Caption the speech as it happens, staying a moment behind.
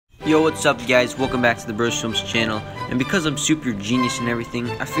Yo, what's up guys, welcome back to the Bros Films channel. And because I'm super genius and everything,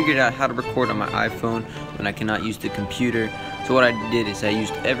 I figured out how to record on my iPhone when I cannot use the computer. So what I did is I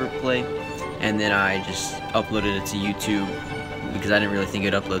used Everplay, and then I just uploaded it to YouTube, because I didn't really think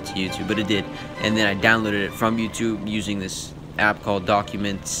it would upload to YouTube, but it did. And then I downloaded it from YouTube using this app called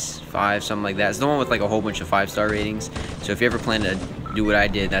Documents 5, something like that. It's the one with like a whole bunch of 5-star ratings. So if you ever plan to do what I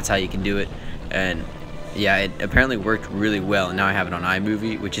did, that's how you can do it. And yeah, it apparently worked really well, and now I have it on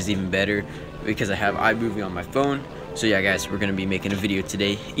iMovie, which is even better because I have iMovie on my phone. So yeah guys, we're gonna be making a video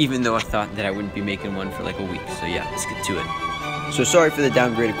today, even though I thought that I wouldn't be making one for like a week. So yeah, let's get to it. So sorry for the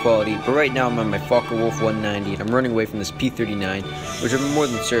downgraded quality, but right now I'm on my Focke-Wulf 190 and I'm running away from this P-39, which I'm more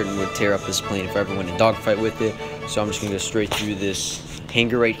than certain would tear up this plane if I ever went in a dogfight with it. So I'm just gonna go straight through this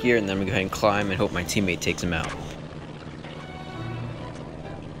hangar right here, and then I'm gonna go ahead and climb and hope my teammate takes him out.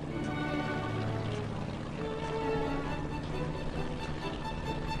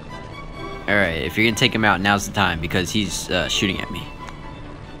 Alright, if you're gonna take him out, now's the time, because he's shooting at me.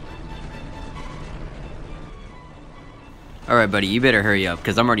 Alright buddy, you better hurry up,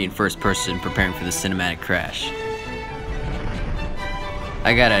 because I'm already in first person preparing for the cinematic crash.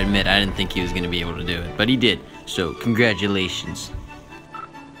 I gotta admit, I didn't think he was gonna be able to do it, but he did, so congratulations.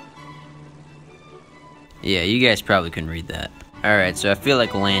 Yeah, you guys probably couldn't read that. Alright, so I feel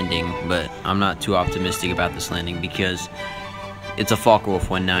like landing, but I'm not too optimistic about this landing because it's a Focke-Wulf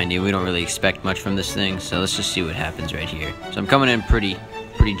 190. We don't really expect much from this thing, so let's just see what happens right here. So I'm coming in pretty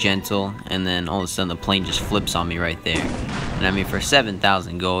gentle, and then all of a sudden the plane just flips on me right there. And I mean, for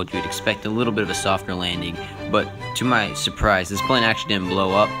 7,000 gold, you'd expect a little bit of a softer landing, but to my surprise, this plane actually didn't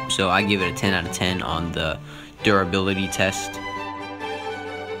blow up, so I give it a 10 out of 10 on the durability test.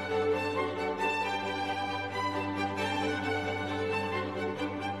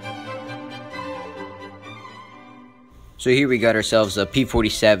 So here we got ourselves a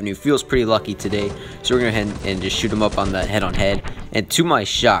P-47 who feels pretty lucky today. So we're going to go ahead and just shoot him up on the head-on-head. And to my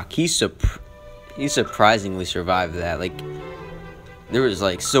shock, he surprisingly survived that. Like, there was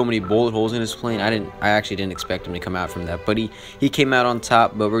like so many bullet holes in his plane. I actually didn't expect him to come out from that. But he came out on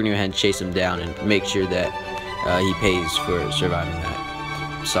top, but we're going to go ahead and chase him down and make sure that he pays for surviving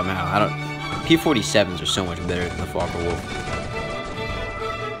that somehow. P-47s are so much better than the Focke-Wulf.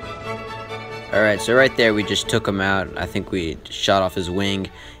 Alright, so right there we just took him out. I think we shot off his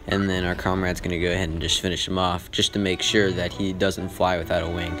wing, and then our comrade's going to go ahead and just finish him off, just to make sure that he doesn't fly without a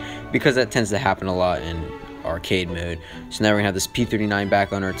wing, because that tends to happen a lot in arcade mode. So now we're going to have this P-39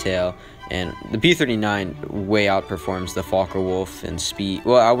 back on our tail, and the P-39 way outperforms the Focke-Wulf in speed.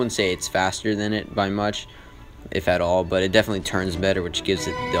 Well, I wouldn't say it's faster than it by much, if at all, but it definitely turns better, which gives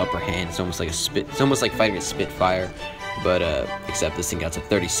it the upper hand. It's almost like fighting a Spitfire. But except this thing got a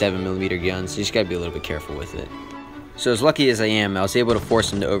 37mm gun, so you just gotta be a little bit careful with it. So as lucky as I am, I was able to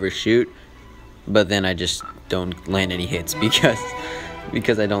force him to overshoot, but then I just don't land any hits because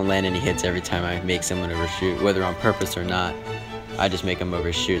I don't land any hits every time I make someone overshoot, whether on purpose or not. I just make them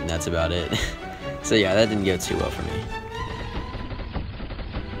overshoot, and that's about it. So yeah, that didn't go too well for me.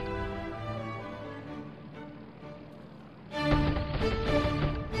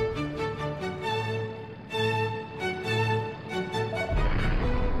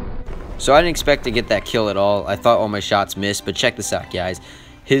 So I didn't expect to get that kill at all. I thought all my shots missed, but check this out, guys.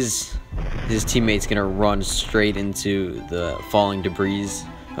 His teammate's gonna run straight into the falling debris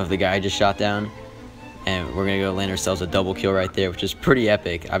of the guy I just shot down, and we're gonna go land ourselves a double kill right there, which is pretty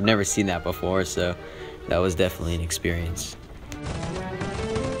epic. I've never seen that before, so that was definitely an experience.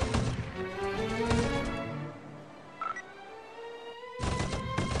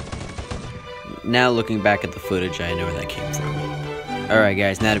 Now looking back at the footage, I know where that came from. Alright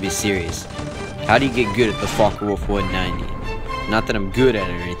guys, now to be serious. How do you get good at the Focke-Wulf 190? Not that I'm good at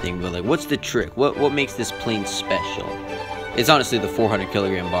it or anything, but like, what's the trick? What makes this plane special? It's honestly the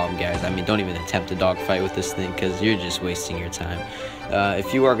 400kg bomb, guys. I mean, don't even attempt to dogfight with this thing, because you're just wasting your time.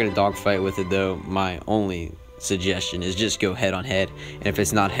 If you are going to dogfight with it though, my only suggestion is just go head-on-head. And if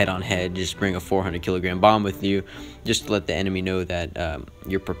it's not head-on-head, just bring a 400kg bomb with you, just to let the enemy know that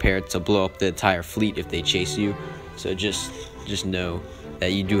you're prepared to blow up the entire fleet if they chase you. So just know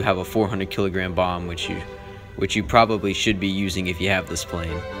that you do have a 400kg bomb, which you probably should be using if you have this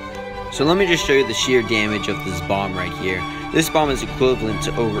plane. So let me just show you the sheer damage of this bomb right here. This bomb is equivalent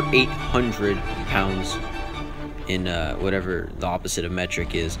to over 800 pounds in whatever the opposite of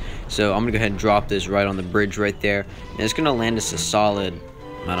metric is. So I'm gonna go ahead and drop this right on the bridge right there, and it's gonna land us a solid,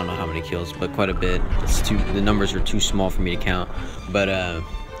 I don't know how many kills, but quite a bit. The numbers are too small for me to count, but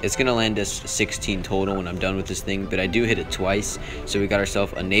it's gonna land us 16 total when I'm done with this thing, but I do hit it twice, so we got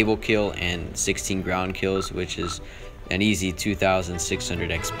ourselves a naval kill and 16 ground kills, which is an easy 2,600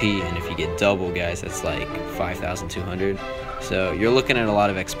 XP, and if you get double, guys, that's like 5,200. So you're looking at a lot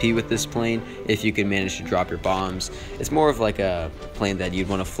of XP with this plane if you can manage to drop your bombs. It's more of like a plane that you'd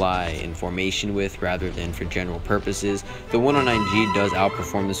want to fly in formation with rather than for general purposes. The 109G does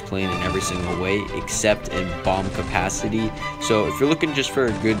outperform this plane in every single way except in bomb capacity. So if you're looking just for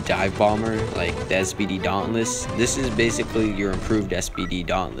a good dive bomber like the SBD Dauntless, this is basically your improved SBD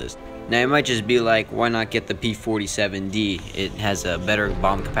Dauntless. Now you might just be like, why not get the P-47D? It has a better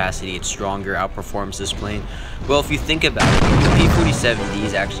bomb capacity, it's stronger, outperforms this plane. Well, if you think about it, the P-47D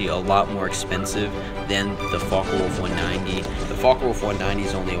is actually a lot more expensive than the Focke-Wulf 190. The Focke-Wulf 190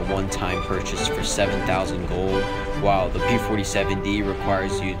 is only a one-time purchase for 7,000 gold, while the P-47D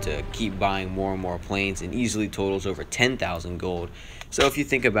requires you to keep buying more and more planes and easily totals over 10,000 gold. So if you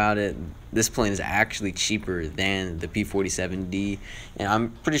think about it, this plane is actually cheaper than the P-47D, and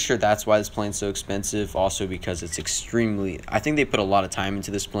I'm pretty sure that's why this plane's so expensive, also because it's extremely, I think they put a lot of time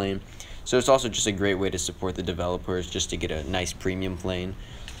into this plane, so it's also just a great way to support the developers just to get a nice premium plane.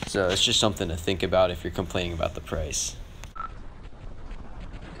 So it's just something to think about if you're complaining about the price.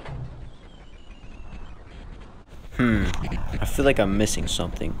 I feel like I'm missing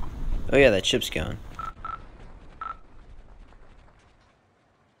something. Oh yeah, that ship's gone.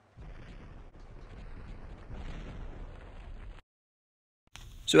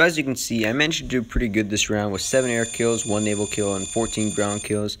 So as you can see, I managed to do pretty good this round with 7 air kills, 1 naval kill, and 14 ground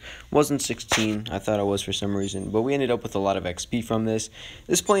kills. Wasn't 16, I thought I was for some reason, but we ended up with a lot of XP from this.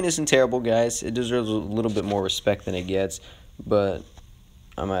 This plane isn't terrible, guys. It deserves a little bit more respect than it gets, but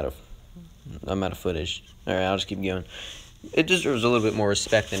I'm out of footage. Alright, I'll just keep going. It deserves a little bit more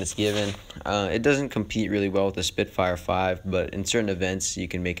respect than it's given. It doesn't compete really well with the Spitfire 5, but in certain events you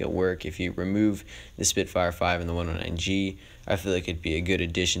can make it work. If you remove the Spitfire 5 and the 109G, I feel like it'd be a good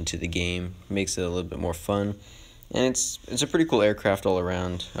addition to the game. Makes it a little bit more fun. And it's a pretty cool aircraft all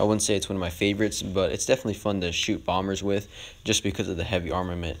around. I wouldn't say it's one of my favorites, but it's definitely fun to shoot bombers with just because of the heavy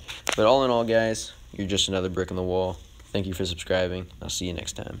armament. But all in all, guys, you're just another brick in the wall. Thank you for subscribing. I'll see you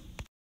next time.